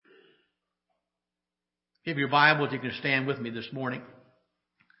If you have your Bibles, you can stand with me this morning.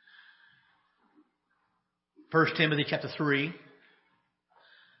 1 Timothy chapter 3,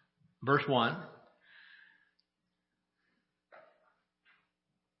 verse 1.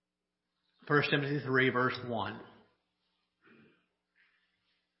 1 Timothy 3, verse 1.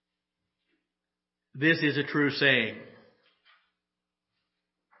 This is a true saying.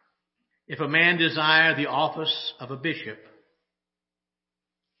 If a man desire the office of a bishop,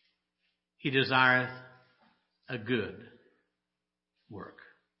 he desireth a good work.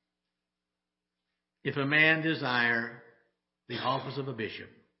 If a man desire the office of a bishop,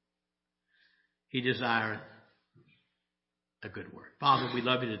 he desireth a good work. Father, we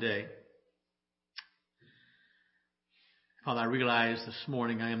love you today. Father, I realize this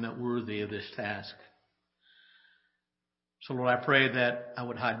morning I am not worthy of this task. So, Lord, I pray that I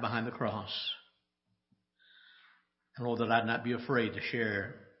would hide behind the cross. And, Lord, that I'd not be afraid to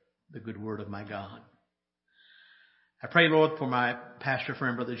share the good word of my God. I pray, Lord, for my pastor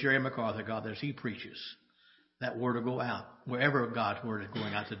friend, Brother Jerry MacArthur, God, that as he preaches, that word will go out. Wherever God's word is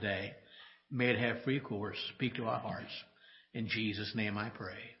going out today, may it have free course. Speak to our hearts. In Jesus' name I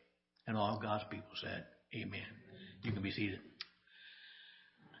pray. And all God's people said, amen. You can be seated.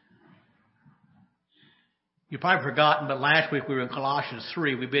 You've probably forgotten, but last week we were in Colossians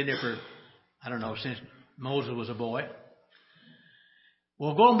 3. We've been there for, since Moses was a boy.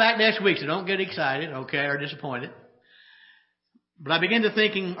 Well, going back next week, so don't get excited, okay, or disappointed. But I began to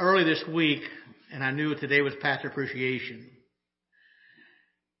thinking early this week, and I knew today was Pastor Appreciation.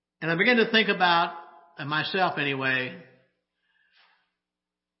 And I began to think about, and myself anyway,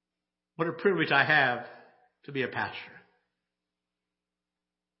 what a privilege I have to be a pastor.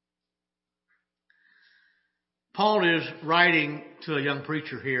 Paul is writing to a young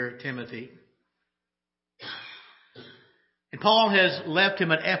preacher here, Timothy. And Paul has left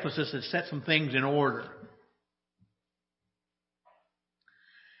him at Ephesus and set some things in order.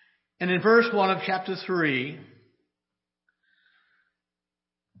 And in verse 1 of chapter 3,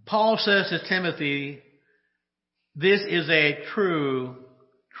 Paul says to Timothy, this is a true,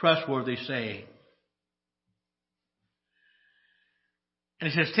 trustworthy saying.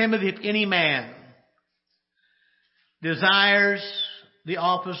 And he says, Timothy, if any man desires the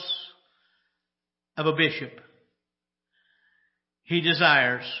office of a bishop, he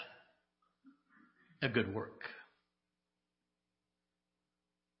desires a good work.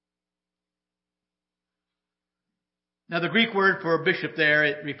 Now, the Greek word for a bishop there,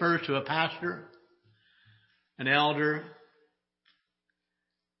 it refers to a pastor, an elder,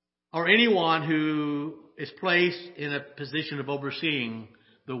 or anyone who is placed in a position of overseeing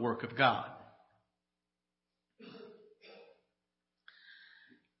the work of God.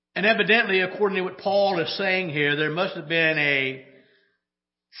 And evidently, according to what Paul is saying here, there must have been a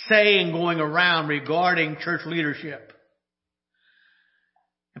saying going around regarding church leadership.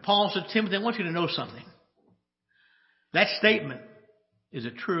 And Paul said, Timothy, I want you to know something. That statement is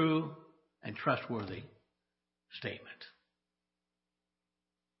a true and trustworthy statement.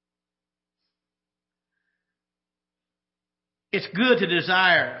 It's good to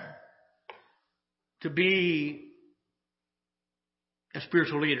desire to be a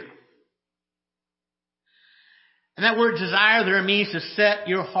spiritual leader. And that word desire there means to set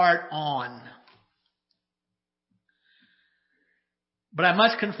your heart on. But I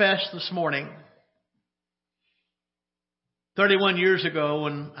must confess this morning, 31 years ago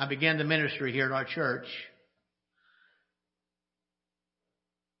when I began the ministry here at our church,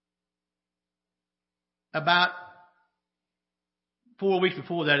 about 4 weeks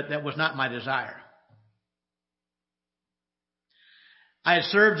before that, that was not my desire. I had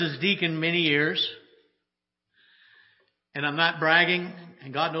served as deacon many years, and I'm not bragging,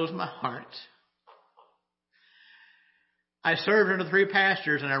 and God knows my heart. I served under 3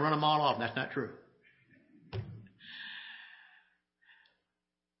 pastors, and I run them all off. That's not true.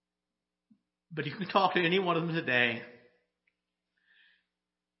 But you can talk to any one of them today,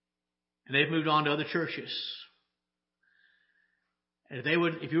 and they've moved on to other churches. And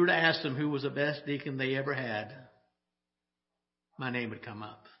if you were to ask them who was the best deacon they ever had, my name would come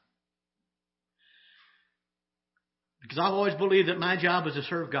up. Because I've always believed that my job is to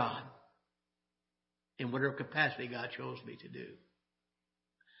serve God in whatever capacity God chose me to do.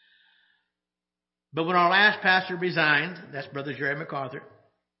 But when our last pastor resigned, that's Brother Jerry MacArthur,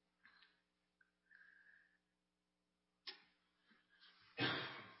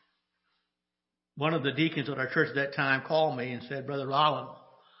 one of the deacons at our church at that time called me and said, Brother Rollin,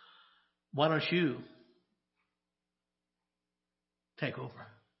 why don't you take over?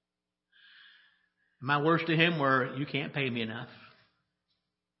 My words to him were, you can't pay me enough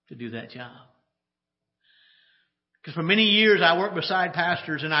to do that job. Because for many years I worked beside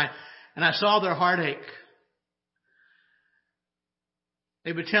pastors and I saw their heartache.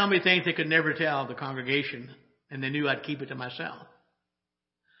 They would tell me things they could never tell the congregation, and they knew I'd keep it to myself.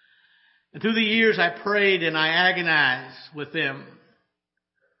 And through the years I prayed and I agonized with them,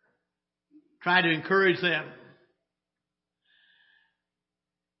 tried to encourage them.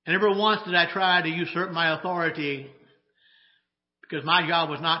 And never once did I try to usurp my authority, because my job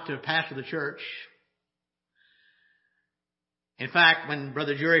was not to pastor the church. In fact, when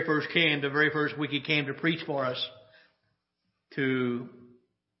Brother Jerry first came, the very first week he came to preach for us, to,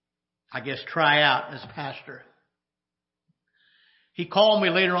 try out as pastor, he called me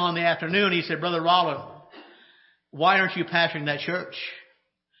later on in the afternoon. He said, Brother Rollin, why aren't you pastoring that church?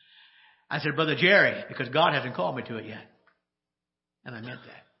 I said, Brother Jerry, because God hasn't called me to it yet. And I meant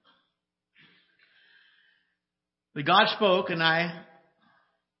that. But God spoke, and I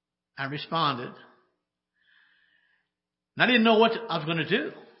responded. And I didn't know what I was going to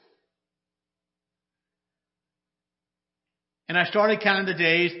do. And I started counting the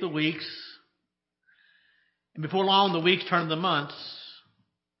days, the weeks. And before long, the weeks turned into months.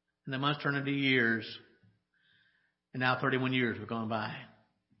 And the months turned into years. And now 31 years have gone by.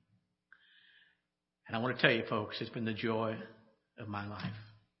 And I want to tell you, folks, it's been the joy of my life.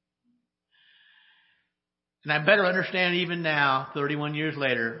 And I better understand even now, 31 years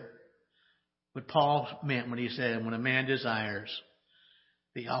later, what Paul meant when he said, when a man desires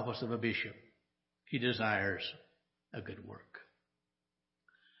the office of a bishop, he desires a good work.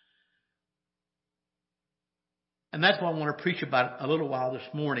 And that's what I want to preach about a little while this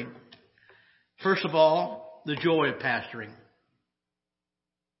morning. First of all, the joy of pastoring.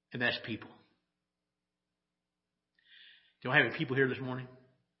 And that's people. Do I have any people here this morning?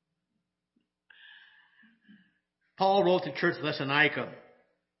 Paul wrote to the church of Thessalonica,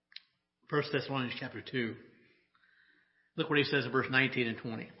 1 Thessalonians chapter 2. Look what he says in verse 19 and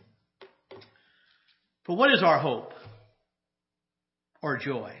 20. For what is our hope, or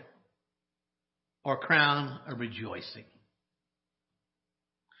joy, or crown of rejoicing?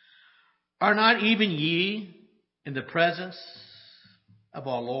 Are not even ye in the presence of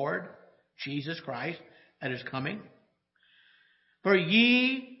our Lord Jesus Christ at his coming? For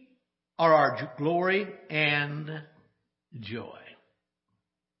ye are our glory and joy.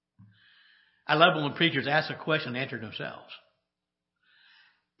 I love when preachers ask a question and answer themselves.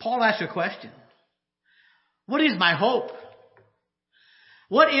 Paul asked a question. What is my hope?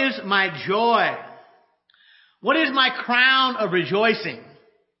 What is my joy? What is my crown of rejoicing?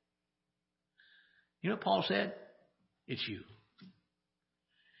 You know what Paul said? It's you.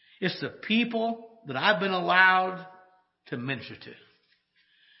 It's the people that I've been allowed to minister to.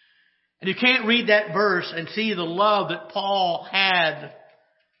 And you can't read that verse and see the love that Paul had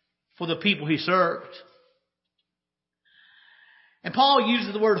for the people he served. And Paul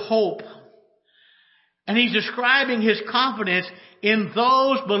uses the word hope. And he's describing his confidence in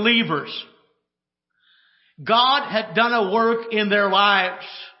those believers. God had done a work in their lives.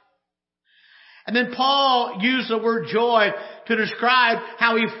 And then Paul used the word joy to describe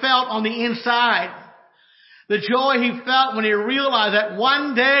how he felt on the inside. The joy he felt when he realized that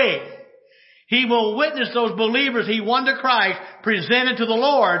one day he will witness those believers he won to Christ, presented to the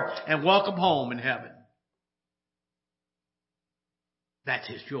Lord, and welcome home in heaven. That's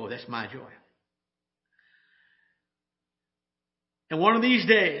his joy. That's my joy. And one of these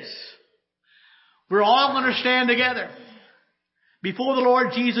days, we're all going to stand together before the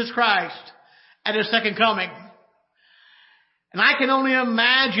Lord Jesus Christ at his second coming. And I can only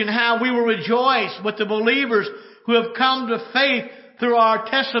imagine how we will rejoice with the believers who have come to faith through our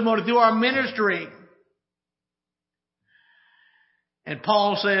testimony, through our ministry. And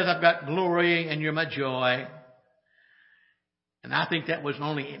Paul says, I've got glory and you're my joy. And I think that was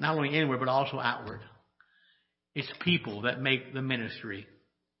not only inward, but also outward. It's people that make the ministry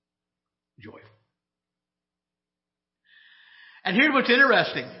joyful. And here's what's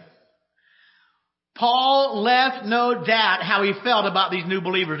interesting. Paul left no doubt how he felt about these new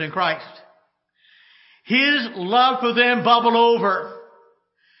believers in Christ. His love for them bubbled over.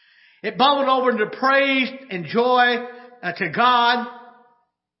 It bubbled over into praise and joy to God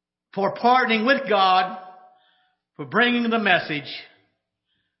for partnering with God for bringing the message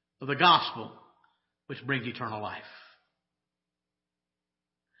of the gospel, which brings eternal life.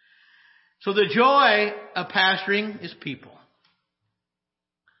 So the joy of pastoring is people.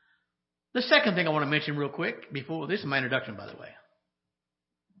 The second thing I want to mention real quick this is my introduction, by the way.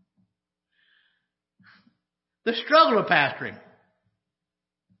 The struggle of pastoring.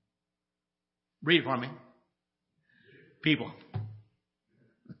 Read it for me. People.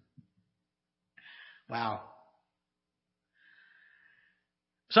 Wow.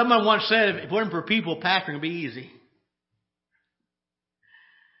 Someone once said, if it weren't for people, pastoring would be easy.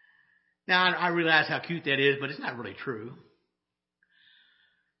 Now, I realize how cute that is, but it's not really true.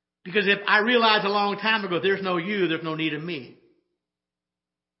 Because if I realized a long time ago, there's no you, there's no need of me.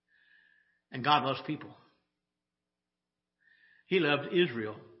 And God loves people. He loved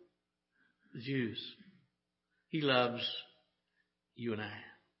Israel, the Jews. He loves you and I.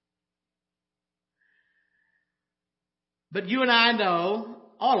 But you and I know,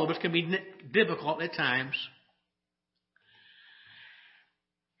 all of us can be difficult at times.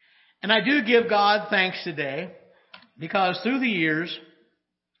 And I do give God thanks today because through the years,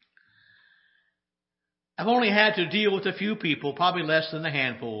 I've only had to deal with a few people, probably less than a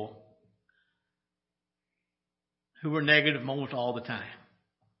handful, who were negative almost all the time.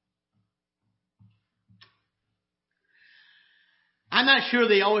 I'm not sure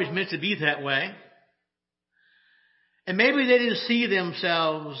they always meant to be that way. And maybe they didn't see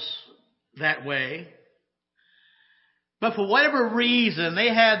themselves that way. But for whatever reason,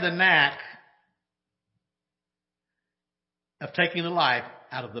 they had the knack of taking the life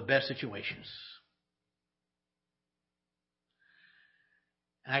out of the best situations.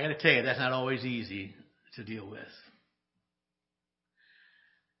 And I got to tell you, that's not always easy to deal with.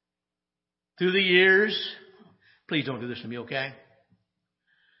 Through the years, please don't do this to me, okay?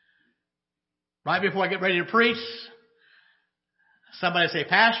 Right before I get ready to preach, somebody say,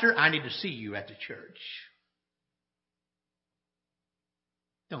 Pastor, I need to see you at the church.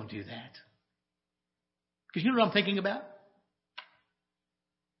 Don't do that. Because you know what I'm thinking about?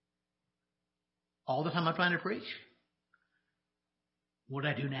 All the time I'm trying to preach. What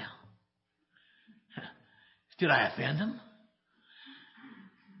did I do now? Did I offend them?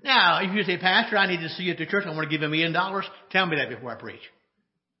 Now, if you say, Pastor, I need to see you at the church, I want to give $1 million, tell me that before I preach.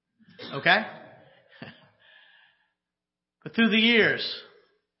 Okay? But through the years,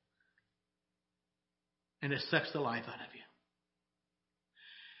 and it sucks the life out of you.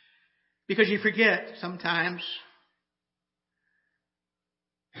 Because you forget sometimes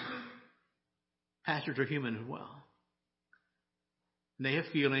pastors are human as well. And they have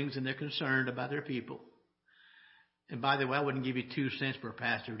feelings and they're concerned about their people. And by the way, I wouldn't give you 2 cents for a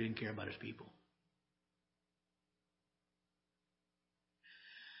pastor who didn't care about his people.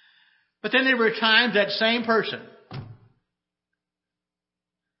 But then there were times that same person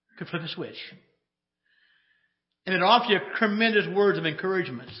could flip a switch. And it offer you tremendous words of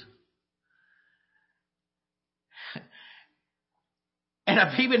encouragement. And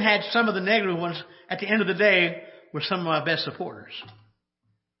I've even had some of the negative ones at the end of the day were some of my best supporters.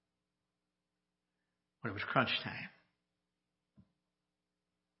 When it was crunch time.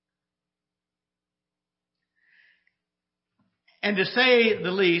 And to say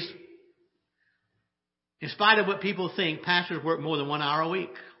the least, in spite of what people think, pastors work more than 1 hour a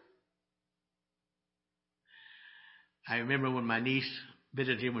week. I remember when my niece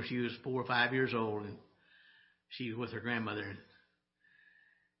visited him when she was 4 or 5 years old, and she was with her grandmother. And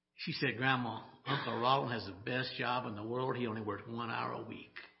she said, Grandma, Uncle Roland has the best job in the world. He only works 1 hour a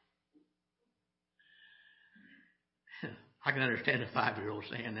week. I can understand a 5-year-old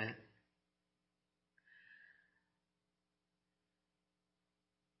saying that.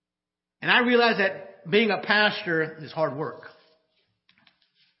 And I realize that being a pastor is hard work.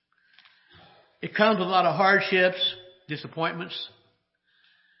 It comes with a lot of hardships, disappointments,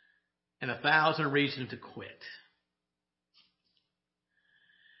 and 1,000 reasons to quit.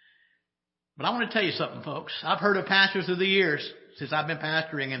 But I want to tell you something, folks. I've heard of pastors through the years since I've been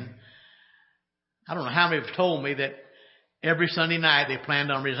pastoring, and I don't know how many have told me that every Sunday night they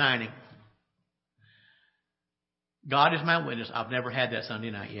planned on resigning. God is my witness. I've never had that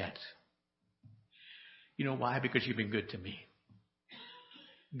Sunday night yet. You know why? Because you've been good to me.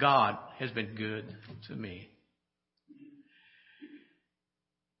 God has been good to me.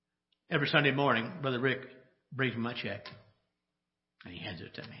 Every Sunday morning, Brother Rick brings me my check, and he hands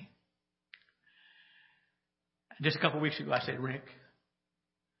it to me. Just a couple of weeks ago, I said, Rick,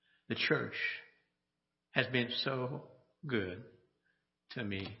 the church has been so good to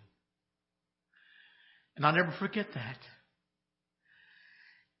me. And I'll never forget that.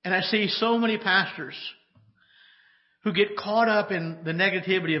 And I see so many pastors who get caught up in the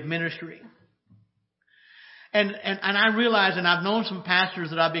negativity of ministry. And I realize, and I've known some pastors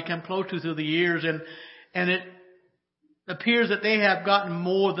that I've become close to through the years, and it appears that they have gotten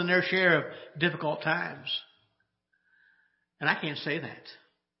more than their share of difficult times. And I can't say that.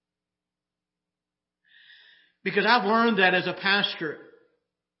 Because I've learned that as a pastor,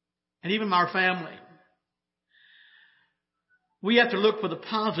 and even our family, we have to look for the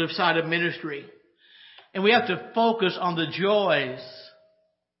positive side of ministry. And we have to focus on the joys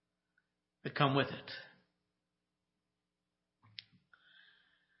that come with it.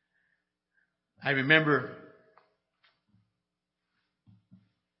 I remember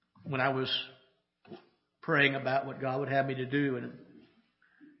when I was praying about what God would have me to do, and of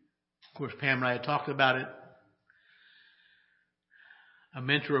course Pam and I had talked about it. A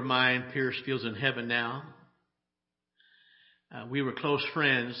mentor of mine, Pierce, feels in heaven now. We were close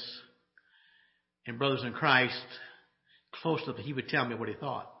friends and brothers in Christ, close enough that he would tell me what he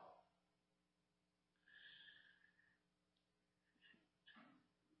thought.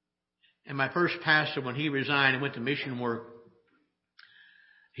 And my first pastor, when he resigned and went to mission work,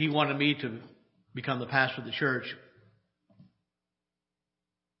 he wanted me to become the pastor of the church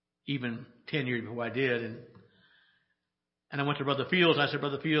even 10 years before I did. And I went to Brother Fields. I said,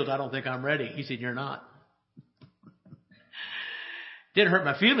 Brother Fields, I don't think I'm ready. He said, you're not. Didn't hurt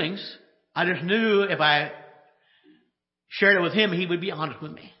my feelings. I just knew if I shared it with him, he would be honest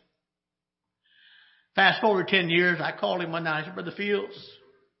with me. Fast forward 10 years, I called him one night. I said, Brother Fields,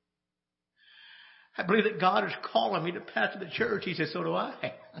 I believe that God is calling me to pastor the church. He said, so do I.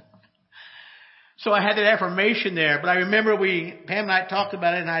 So I had that affirmation there. But I remember Pam and I talked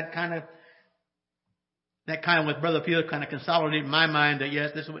about it, and that with Brother Fields kind of consolidated in my mind that,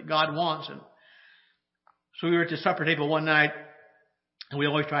 yes, this is what God wants. And so we were at the supper table one night, and we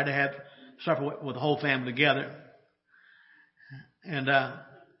always tried to have supper with the whole family together. And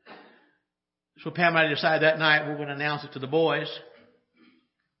so Pam and I decided that night we're going to announce it to the boys.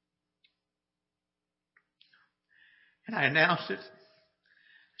 And I announced it.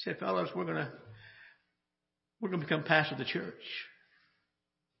 I said, fellas, we're going to become pastor of the church.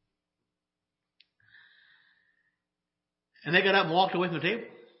 And they got up and walked away from the table.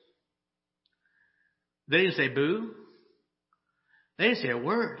 They didn't say boo. They didn't say a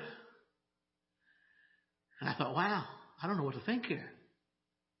word. And I thought, wow, I don't know what to think here.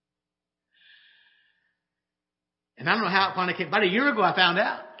 And I don't know how it finally came. About a year ago, I found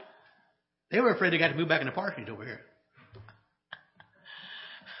out. They were afraid they got to move back in the parsonage over here.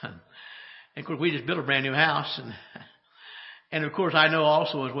 And of course, we just built a brand new house. And of course, I know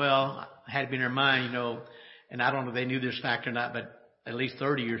also as well, I had to be in their mind, and I don't know if they knew this fact or not, but at least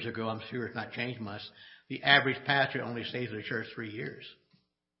 30 years ago, I'm sure it's not changed much. The average pastor only stays in the church 3 years.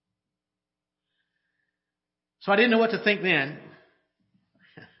 So I didn't know what to think then.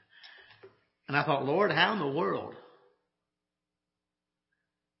 And I thought, Lord, how in the world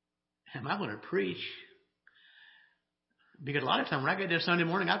am I going to preach? Because a lot of times when I get there Sunday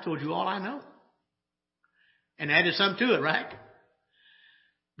morning, I've told you all I know. And added some to it, right?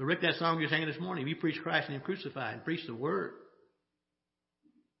 But Rick, that song you're singing this morning, you preach Christ and Him crucified and preach the Word.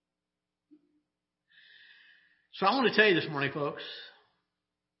 So I want to tell you this morning, folks,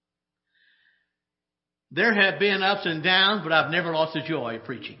 there have been ups and downs, but I've never lost the joy of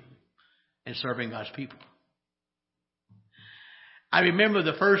preaching and serving God's people. I remember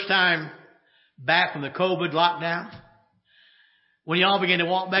the first time back from the COVID lockdown, when y'all began to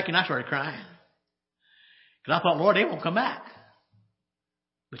walk back, and I started crying. Because I thought, Lord, they won't come back.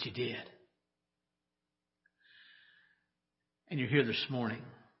 But you did. And you're here this morning.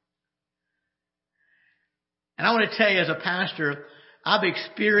 And I want to tell you, as a pastor, I've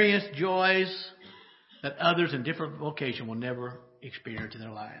experienced joys that others in different vocations will never experience in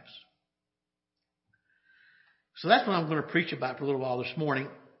their lives. So that's what I'm going to preach about for a little while this morning.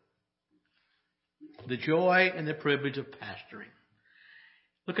 The joy and the privilege of pastoring.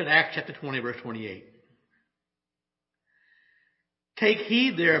 Look at Acts chapter 20, verse 28. Take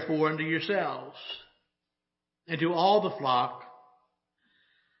heed, therefore, unto yourselves and to all the flock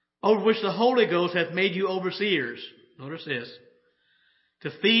over which the Holy Ghost hath made you overseers. Notice this. To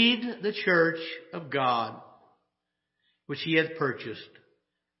feed the church of God, which He hath purchased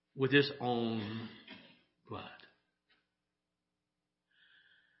with His own blood.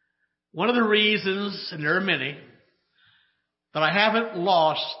 One of the reasons, and there are many, that I haven't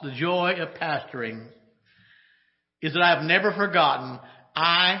lost the joy of pastoring is that I've never forgotten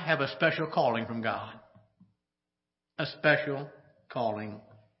I have a special calling from God. A special calling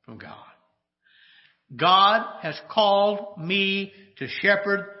from God. God has called me to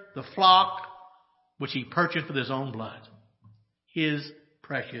shepherd the flock which He purchased with His own blood. His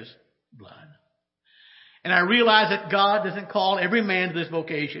precious blood. And I realize that God doesn't call every man to this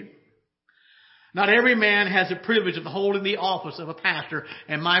vocation. Not every man has the privilege of holding the office of a pastor.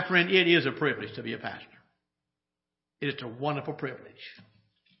 And my friend, it is a privilege to be a pastor. It is a wonderful privilege.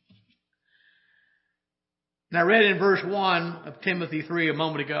 And I read in verse 1 of Timothy 3 a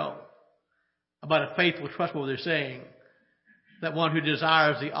moment ago about a faithful, trustworthy saying that one who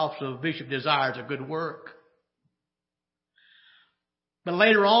desires the office of bishop desires a good work. But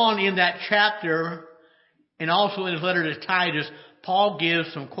later on in that chapter, and also in his letter to Titus, Paul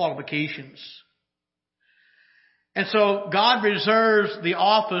gives some qualifications. And so God reserves the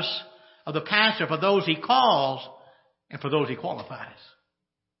office of the pastor for those he calls and for those he qualifies.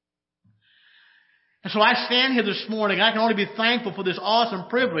 And so I stand here this morning, I can only be thankful for this awesome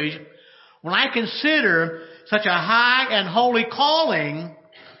privilege when I consider such a high and holy calling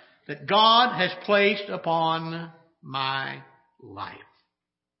that God has placed upon my life.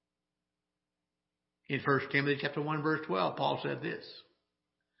 In 1 Timothy chapter 1, verse 12, Paul said this,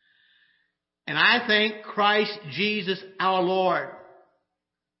 "And I thank Christ Jesus our Lord,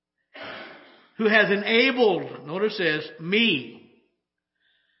 who has enabled," notice this, "me,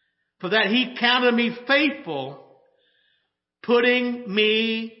 for that he counted me faithful, putting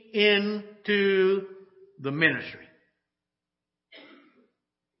me into the ministry."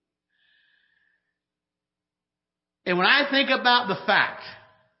 And when I think about the fact,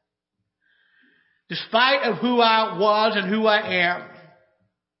 despite of who I was and who I am,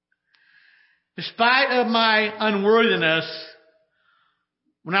 despite of my unworthiness,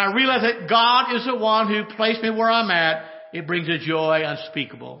 when I realize that God is the one who placed me where I'm at, it brings a joy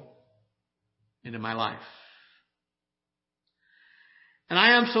unspeakable into my life. And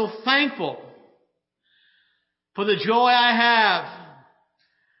I am so thankful for the joy I have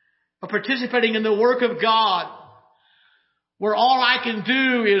of participating in the work of God, where all I can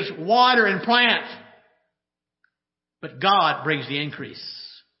do is water and plant, but God brings the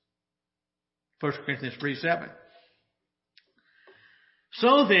increase. 1 Corinthians 3:7.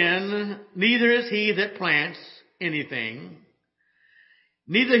 "So then, neither is he that plants anything,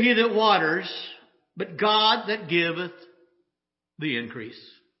 neither he that waters, but God that giveth the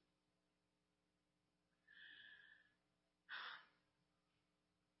increase."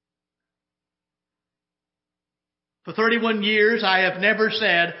 For 31 years, I have never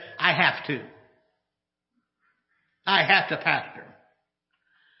said, I have to. I have to pastor.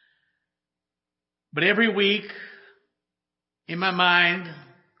 But every week, in my mind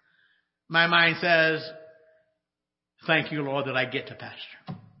says, thank you, Lord, that I get to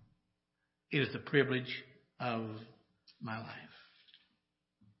pastor. It is the privilege of my life.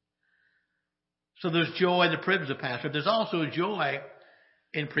 So there's joy in the privilege of pastor. There's also joy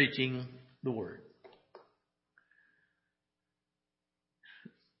in preaching the word.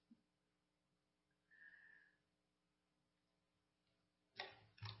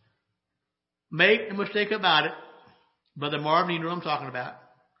 Make no mistake about it, Brother Marvin, you know what I'm talking about.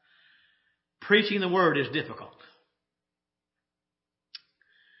 Preaching the word is difficult.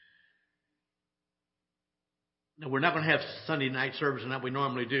 Now, we're not going to have Sunday night service like we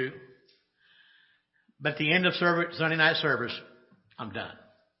normally do. But at the end of Sunday night service, I'm done.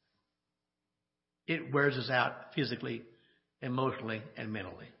 It wears us out physically, emotionally, and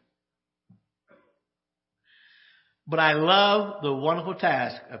mentally. But I love the wonderful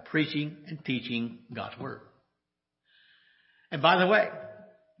task of preaching and teaching God's word. And by the way,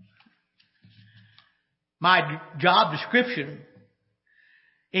 my job description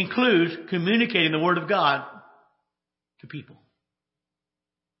includes communicating the word of God to people.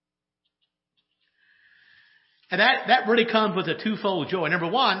 And that really comes with a twofold joy. Number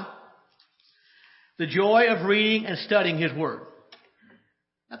one, the joy of reading and studying His word.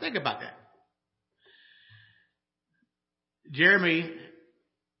 Now think about that. Jeremy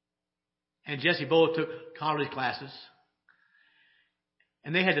and Jesse both took college classes,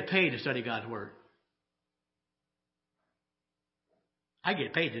 and they had to pay to study God's word. I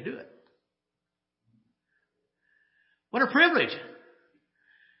get paid to do it. What a privilege.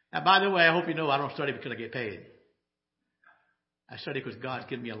 Now, by the way, I hope you know I don't study because I get paid. I study because God's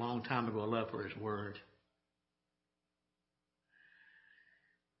given me a long time ago a love for His word.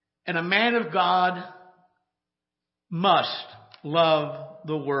 And a man of God must love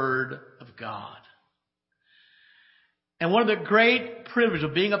the word of God. And one of the great privileges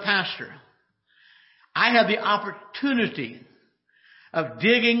of being a pastor, I have the opportunity of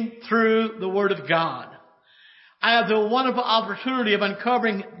digging through the word of God. I have the wonderful opportunity of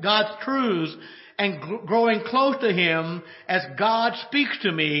uncovering God's truths and growing close to Him as God speaks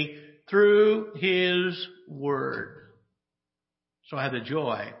to me through His word. So I have the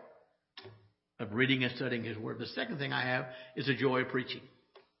joy of reading and studying His word. The second thing I have is the joy of preaching.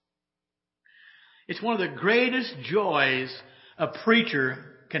 It's one of the greatest joys a preacher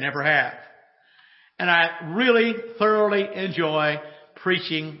can ever have. And I really thoroughly enjoy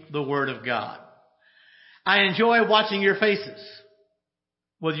preaching the word of God. I enjoy watching your faces,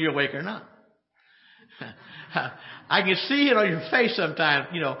 whether you're awake or not. I can see it on your face sometimes.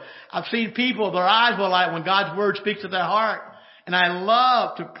 You know, I've seen people, their eyes will light when God's word speaks to their heart. And I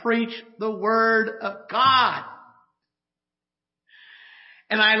love to preach the Word of God.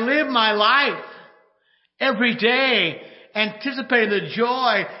 And I live my life every day anticipating the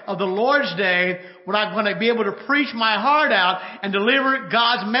joy of the Lord's day when I'm going to be able to preach my heart out and deliver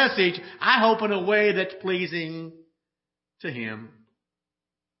God's message, I hope in a way that's pleasing to Him.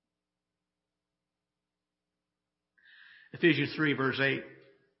 Ephesians 3 verse 8.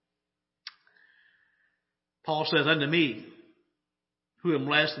 Paul says, unto me, who am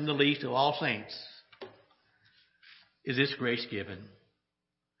less than the least of all saints, is this grace given,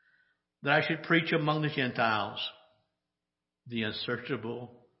 that I should preach among the Gentiles the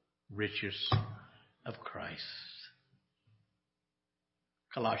unsearchable riches of Christ.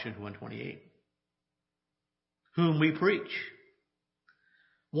 Colossians 1:28. Whom we preach,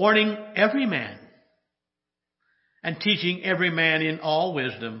 warning every man and teaching every man in all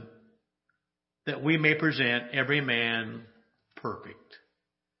wisdom, that we may present every man perfect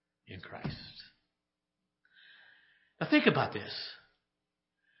in Christ. Now think about this.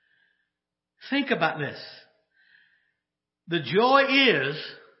 Think about this. The joy is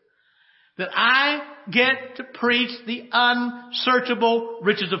that I get to preach the unsearchable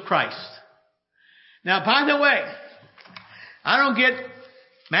riches of Christ. Now, by the way, I don't get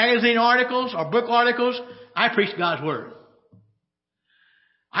magazine articles or book articles. I preach God's Word.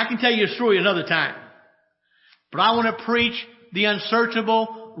 I can tell you a story another time. But I want to preach the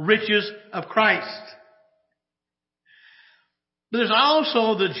unsearchable riches of Christ. But there's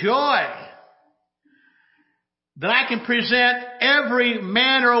also the joy that I can present every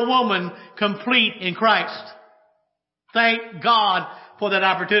man or woman complete in Christ. Thank God for that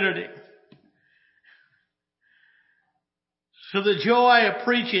opportunity. So the joy of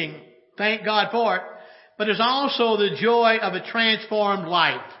preaching, thank God for it. But there's also the joy of a transformed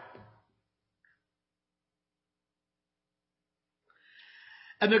life.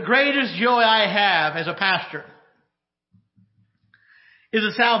 And the greatest joy I have as a pastor is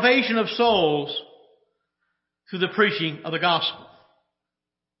the salvation of souls through the preaching of the gospel.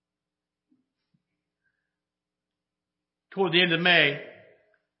 Toward the end of May,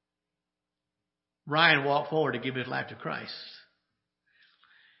 Ryan walked forward to give his life to Christ.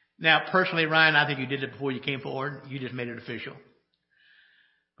 Now, personally, Ryan, I think you did it before you came forward. You just made it official.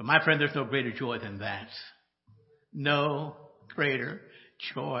 But my friend, there's no greater joy than that. No greater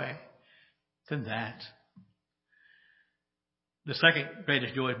joy than that. The second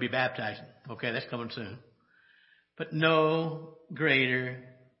greatest joy would be baptizing. Okay, that's coming soon. But no greater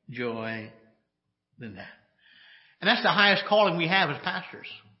joy than that. And that's the highest calling we have as pastors.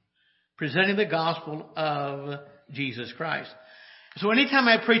 Presenting the gospel of Jesus Christ. So anytime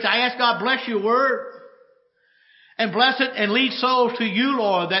I preach, I ask God, bless your word. And bless it and lead souls to you,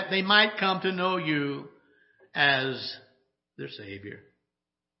 Lord, that they might come to know you as their Savior.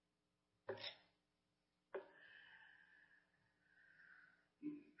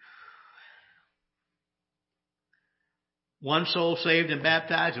 One soul saved and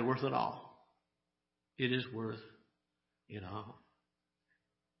baptized is worth it all. It is worth it all.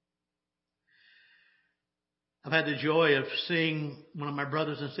 I've had the joy of seeing one of my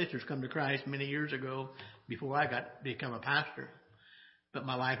brothers and sisters come to Christ many years ago before I got to become a pastor. But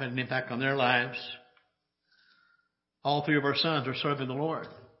my life had an impact on their lives. All three of our sons are serving the Lord.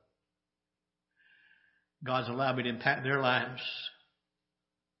 God's allowed me to impact their lives.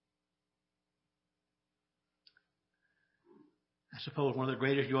 I suppose one of the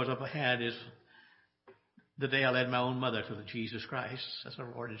greatest joys I've had is the day I led my own mother to Jesus Christ as our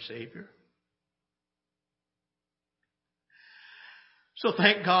Lord and Savior. So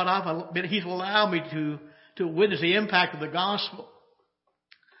thank God He's allowed me to witness the impact of the gospel.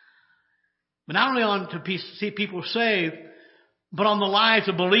 But not only on to see people saved, but on the lives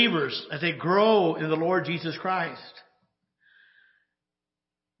of believers as they grow in the Lord Jesus Christ.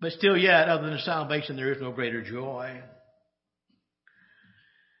 But still yet, other than salvation, there is no greater joy.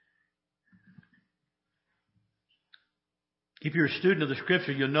 If you're a student of the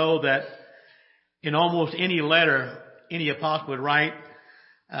Scripture, you'll know that in almost any letter any apostle would write,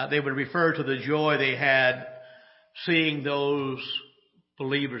 they would refer to the joy they had seeing those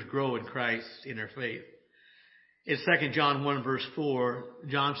believers grow in Christ in their faith. In 2 John 1 verse 4,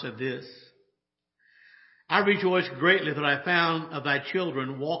 John said this, I rejoice greatly that I found of thy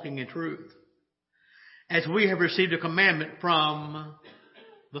children walking in truth, as we have received a commandment from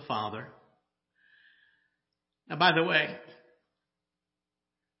the Father. Now, by the way,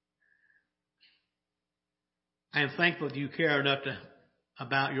 I am thankful that you care enough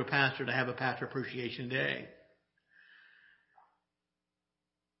about your pastor to have a Pastor Appreciation Day.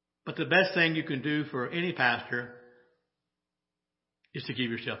 But the best thing you can do for any pastor is to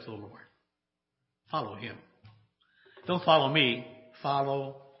give yourself to the Lord. Follow Him. Don't follow me.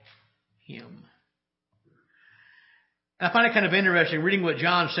 Follow Him. And I find it kind of interesting reading what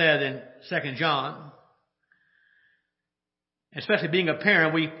John said in 2 John. Especially being a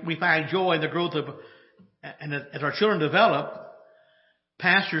parent, we find joy in the growth of, and as our children develop,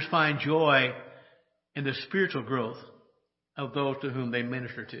 pastors find joy in the spiritual growth of those to whom they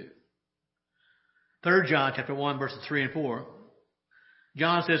minister to. 3 John chapter 1, verses 3 and 4.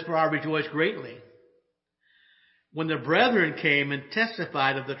 John says, "For I rejoice greatly when the brethren came and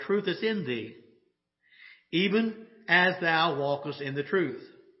testified of the truth that's in thee, even as thou walkest in the truth.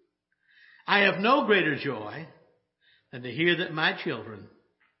 I have no greater joy than to hear that my children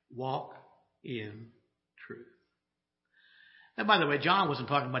walk in truth." And by the way, John wasn't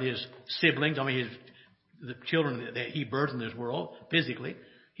talking about his siblings, the children that he birthed in this world physically.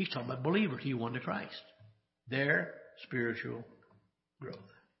 He's talking about believers he won to Christ. Their spiritual growth.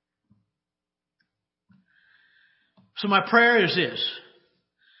 So my prayer is this,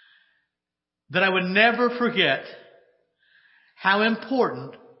 that I would never forget how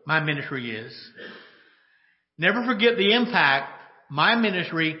important my ministry is. Never forget the impact my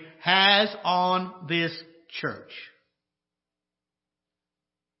ministry has on this church.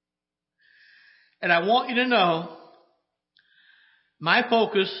 And I want you to know, my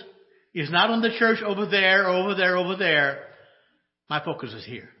focus is not on the church over there, over there, over there. My focus is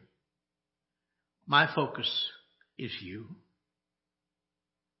here. My focus is you.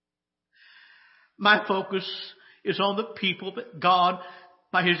 My focus is on the people that God,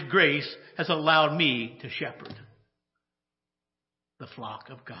 by His grace, has allowed me to shepherd. The flock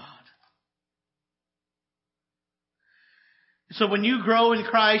of God. So when you grow in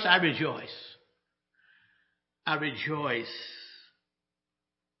Christ, I rejoice. I rejoice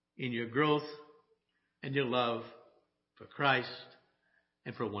in your growth and your love for Christ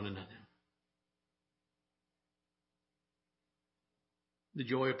and for one another. The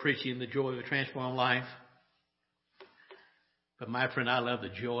joy of preaching, the joy of a transformed life. But my friend, I love the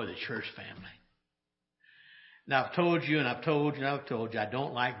joy of the church family. Now I've told you and I've told you and I've told you, I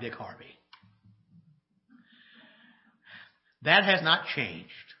don't like Dick Harvey. That has not changed.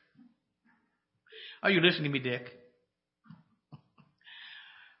 Are you listening to me, Dick?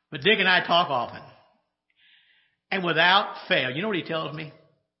 But Dick and I talk often. And without fail, you know what he tells me?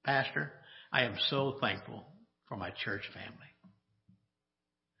 Pastor, I am so thankful for my church family.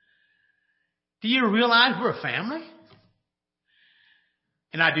 Do you realize we're a family?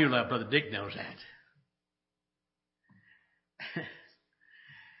 And I do love Brother Dick knows that.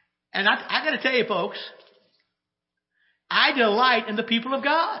 And I got to tell you, folks, I delight in the people of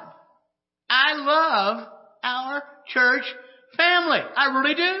God. I love our church family. I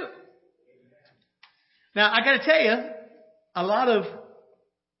really do. Now, I got to tell you, a lot of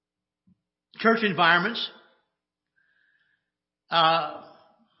church environments,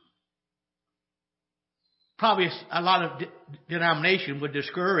 probably a lot of denomination would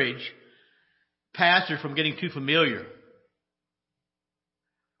discourage pastors from getting too familiar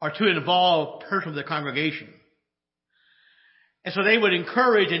or too involved person of the congregation. And so they would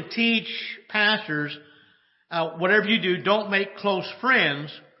encourage and teach pastors, whatever you do, don't make close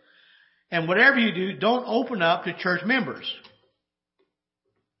friends. And whatever you do, don't open up to church members.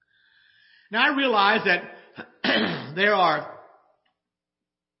 Now I realize that there are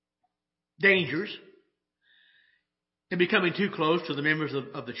dangers in becoming too close to the members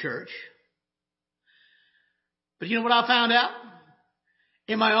of the church. But you know what I found out?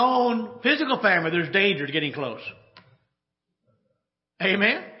 In my own physical family, there's danger to getting close.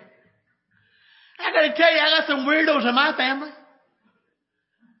 Amen? I got to tell you, I got some weirdos in my family.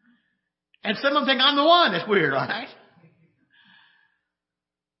 And some of them think I'm the one that's weird, all right?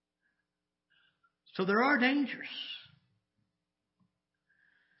 So there are dangers.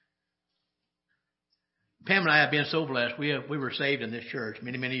 Pam and I have been so blessed. We were saved in this church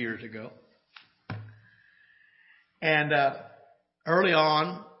many, many years ago. And early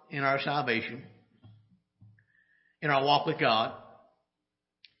on in our salvation, in our walk with God,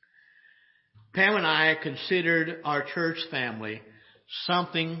 Pam and I considered our church family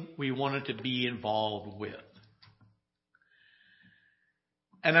something we wanted to be involved with.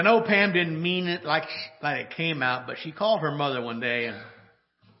 And I know Pam didn't mean it like it came out, but she called her mother one day, and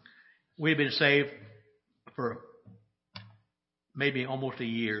we'd been saved for maybe almost a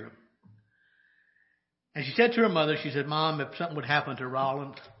year. And she said to her mother, she said, "Mom, if something would happen to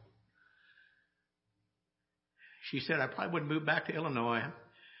Roland," she said, "I probably wouldn't move back to Illinois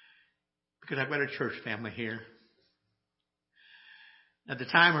because I've got a church family here." At the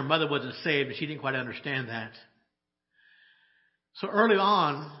time, her mother wasn't saved, and she didn't quite understand that. So early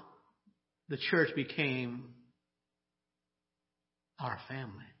on, the church became our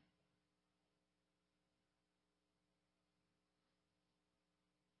family.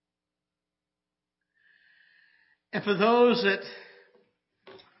 And for those that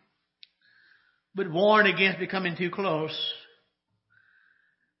would warn against becoming too close,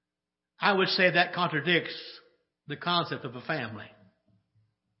 I would say that contradicts the concept of a family.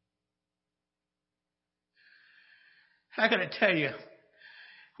 I got to tell you,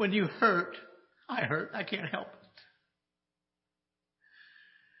 when you hurt, I hurt. I can't help it.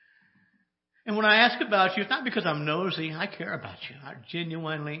 And when I ask about you, it's not because I'm nosy. I care about you. I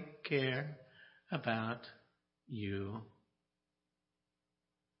genuinely care about you.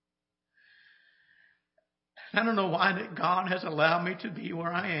 I don't know why that God has allowed me to be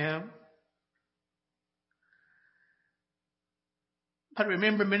where I am. I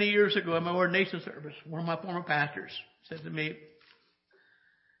remember many years ago in my ordination service, one of my former pastors said to me,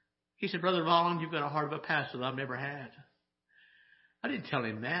 he said, Brother Rollins, you've got a heart of a pastor that I've never had. I didn't tell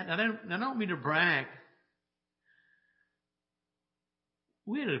him that. I don't mean to brag.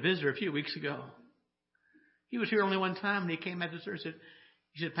 We had a visitor a few weeks ago. He was here only one time, and he came after the service and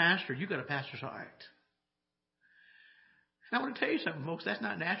he said, Pastor, you got a pastor's heart. And I want to tell you something, folks. That's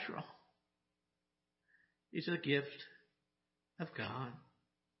not natural. It's a gift of God.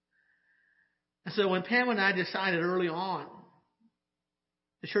 And so when Pam and I decided early on,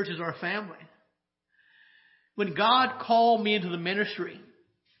 the church is our family. When God called me into the ministry,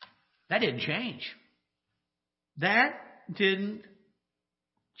 that didn't change. That didn't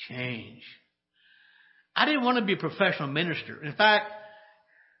change. I didn't want to be a professional minister. In fact,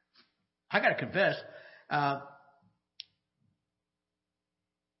 I got to confess,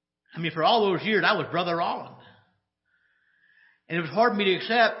 for all those years, I was Brother Rolland. And it was hard for me to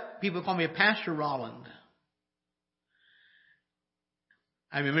accept people call me a Pastor Rolland.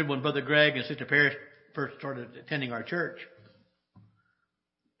 I remember when Brother Greg and Sister Parrish first started attending our church.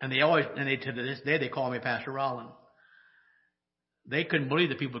 And to this day, they call me Pastor Rolland. They couldn't believe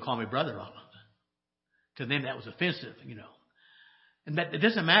that people would call me Brother Rolland. To them, that was offensive, And that it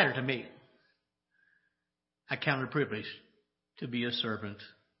doesn't matter to me. I count it a privilege to be a servant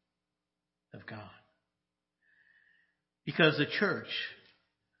of God. Because the church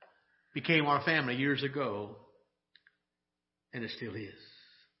became our family years ago, and it still is.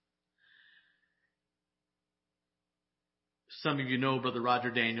 Some of you know Brother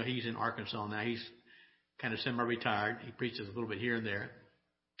Roger Daniel. He's in Arkansas now. He's kind of semi-retired. He preaches a little bit here and there.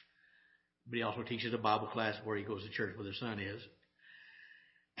 But he also teaches a Bible class where he goes to church where their son is.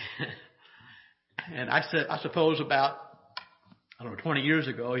 And I suppose about, 20 years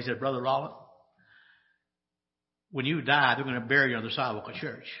ago, he said, Brother Rollins, when you die, they're going to bury you on the sidewalk of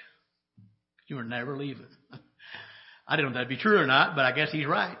church. You will never leave it. I don't know if that'd be true or not, but I guess he's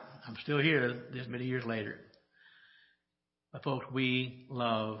right. I'm still here this many years later. But folks, we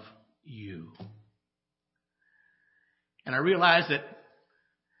love you. And I realize that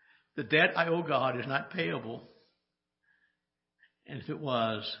the debt I owe God is not payable. And if it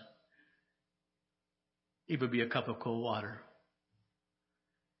was, it would be a cup of cold water.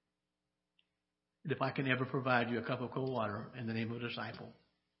 And if I can ever provide you a cup of cold water in the name of a disciple,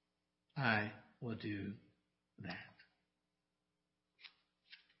 I will do that.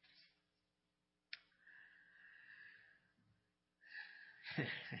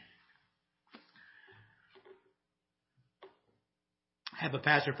 I have a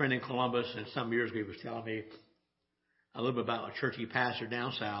pastor friend in Columbus, and some years ago he was telling me a little bit about a church he pastored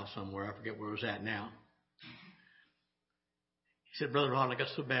down south somewhere. I forget where it was at now. He said, Brother Ron, I got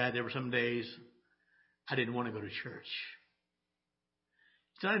so bad. There were some days I didn't want to go to church.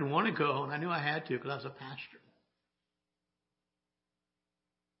 He said, I didn't want to go, and I knew I had to because I was a pastor.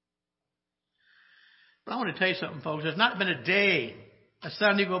 But I want to tell you something, folks. There's not been a day, a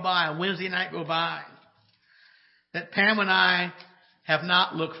Sunday go by, a Wednesday night go by, that Pam and I have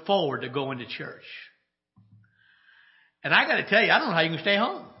not looked forward to going to church. And I got to tell you, I don't know how you can stay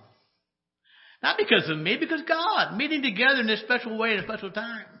home. Not because of me, because God, meeting together in this special way at a special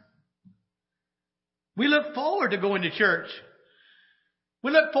time. We look forward to going to church.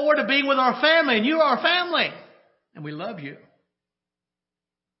 We look forward to being with our family, and you are our family. And we love you.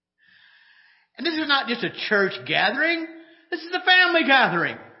 And this is not just a church gathering. This is a family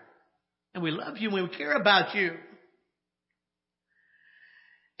gathering. And we love you and we care about you.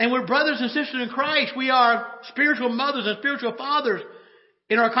 And we're brothers and sisters in Christ. We are spiritual mothers and spiritual fathers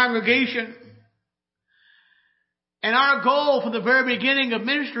in our congregation. And our goal from the very beginning of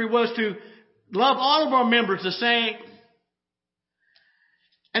ministry was to love all of our members the same.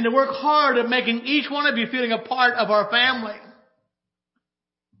 And to work hard at making each one of you feeling a part of our family.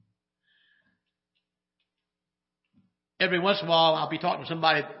 Every once in a while, I'll be talking to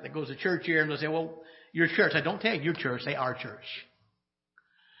somebody that goes to church here, and they'll say, well, your church. I don't say your church, say our church.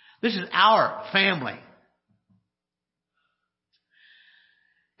 This is our family.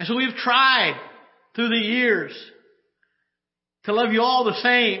 And so we've tried through the years to love you all the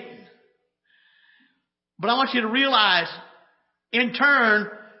same. But I want you to realize, in turn,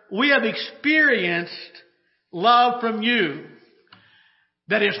 we have experienced love from you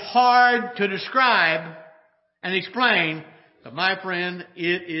that is hard to describe and explain, but my friend,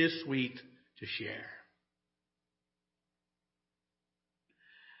 it is sweet to share.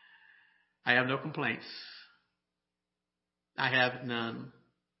 I have no complaints. I have none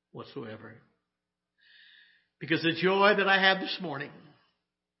whatsoever. Because the joy that I have this morning,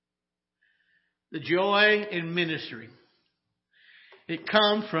 the joy in ministry, it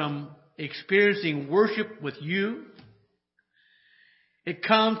comes from experiencing worship with you. It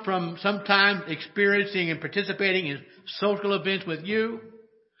comes from sometimes experiencing and participating in social events with you.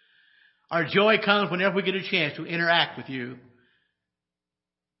 Our joy comes whenever we get a chance to interact with you.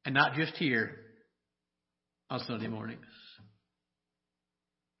 And not just here on Sunday mornings.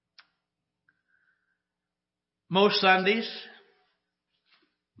 Most Sundays,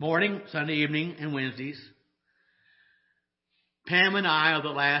 morning, Sunday evening, and Wednesdays, Pam and I are the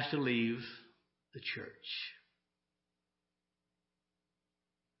last to leave the church.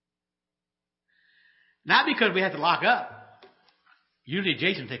 Not because we have to lock up. Usually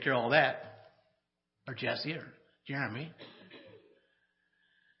Jason takes care of all that. Or Jesse or Jeremy.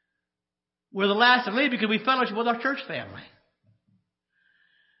 We're the last to leave because we fellowship with our church family.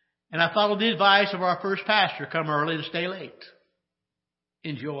 And I followed the advice of our first pastor, come early and stay late.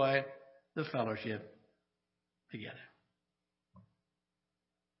 Enjoy the fellowship together.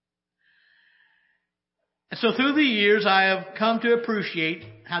 And so through the years, I have come to appreciate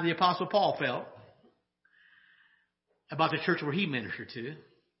how the Apostle Paul felt about the church where he ministered to.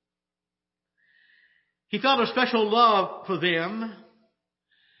 He felt a special love for them.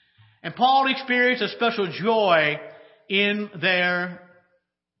 And Paul experienced a special joy in their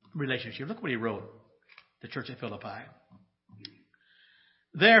relationship. Look what he wrote, the church at Philippi.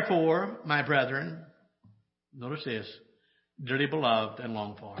 Therefore, my brethren, notice this, dearly beloved and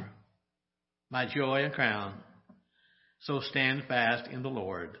longed for, my joy and crown, so stand fast in the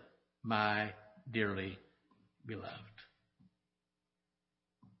Lord, my dearly beloved.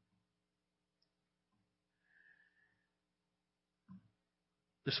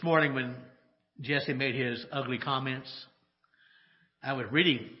 This morning when Jesse made his ugly comments, I was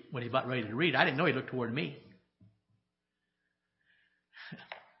reading what he's about ready to read. I didn't know he looked toward me.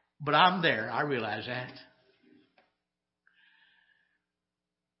 But I'm there. I realize that.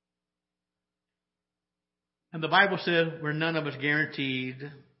 And the Bible says we're none of us guaranteed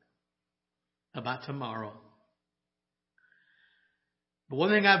about tomorrow. But one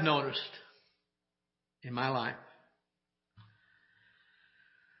thing I've noticed in my life,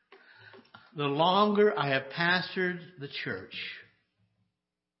 the longer I have pastored the church,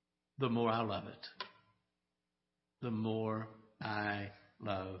 the more I love it. The more I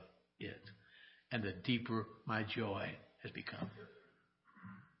love it. And the deeper my joy has become.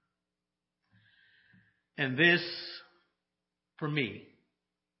 And this, for me,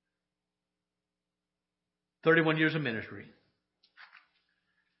 31 years of ministry,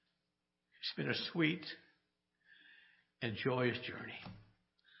 it's been a sweet and joyous journey.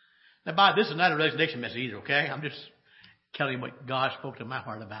 Now, Bob, this is not a resignation message either, okay? I'm just telling you what God spoke to my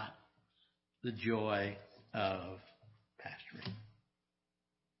heart about. The joy of pastoring.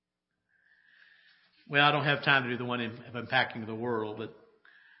 Well, I don't have time to do the one of impacting the world, but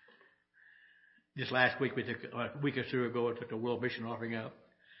this last week, a week or two ago, I took the World Mission Offering up.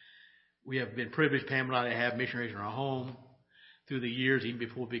 We have been privileged, Pamela and I, to have missionaries in our home through the years, even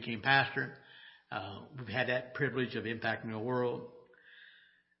before we became pastor. We've had that privilege of impacting the world.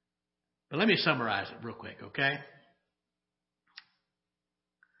 But let me summarize it real quick, okay?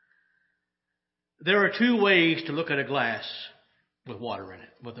 There are two ways to look at a glass with water in it,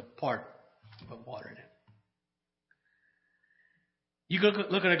 with a part of water in it. You can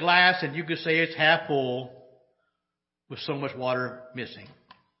look at a glass and you can say it's half full with so much water missing.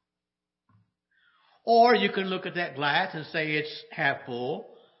 Or you can look at that glass and say it's half full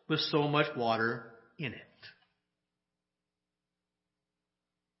with so much water in it.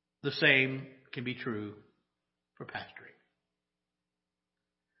 The same can be true for pastoring.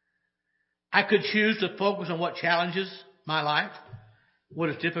 I could choose to focus on what challenges my life, what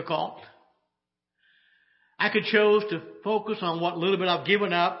is difficult. I could choose to focus on what little bit I've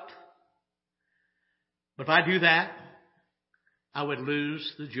given up. But if I do that, I would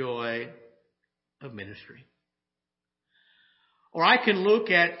lose the joy of ministry. Or I can look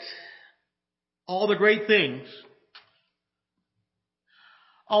at all the great things,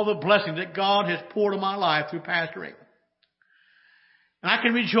 all the blessings that God has poured on my life through pastoring. And I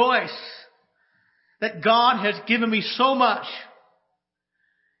can rejoice that God has given me so much.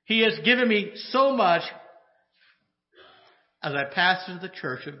 He has given me so much as I pastor the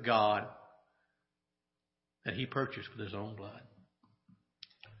church of God that He purchased with His own blood.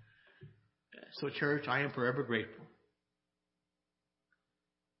 So, church, I am forever grateful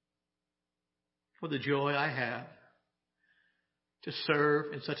for the joy I have to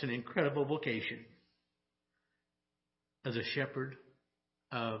serve in such an incredible vocation as a shepherd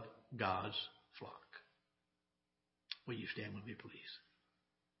of God's flock. Will you stand with me, please?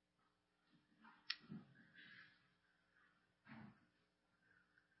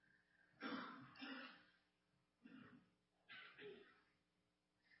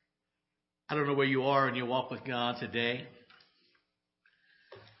 I don't know where you are in your walk with God today,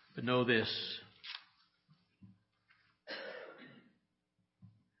 but know this.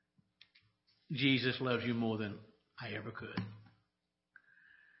 Jesus loves you more than I ever could.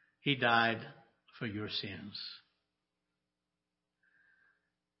 He died for your sins.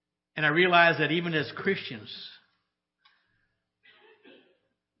 And I realize that even as Christians,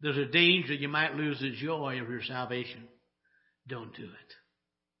 there's a danger you might lose the joy of your salvation. Don't do it.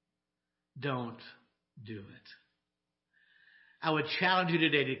 Don't do it. I would challenge you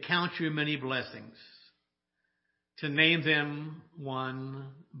today to count your many blessings, to name them one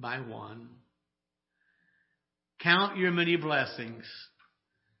by one. Count your many blessings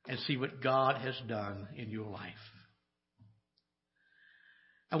and see what God has done in your life.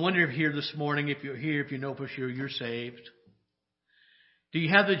 I wonder if here this morning, if you're here, if you know for sure you're saved, do you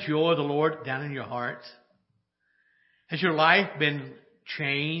have the joy of the Lord down in your heart? Has your life been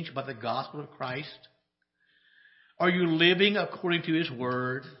changed by the gospel of Christ? Are you living according to His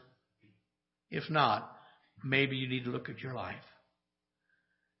word? If not, maybe you need to look at your life.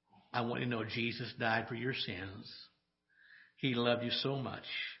 I want you to know Jesus died for your sins. He loved you so much.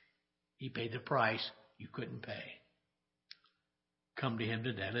 He paid the price you couldn't pay. Come to Him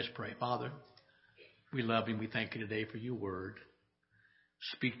today. Let's pray. Father, we love You. We thank You today for Your word.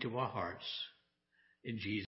 Speak to our hearts. In Jesus'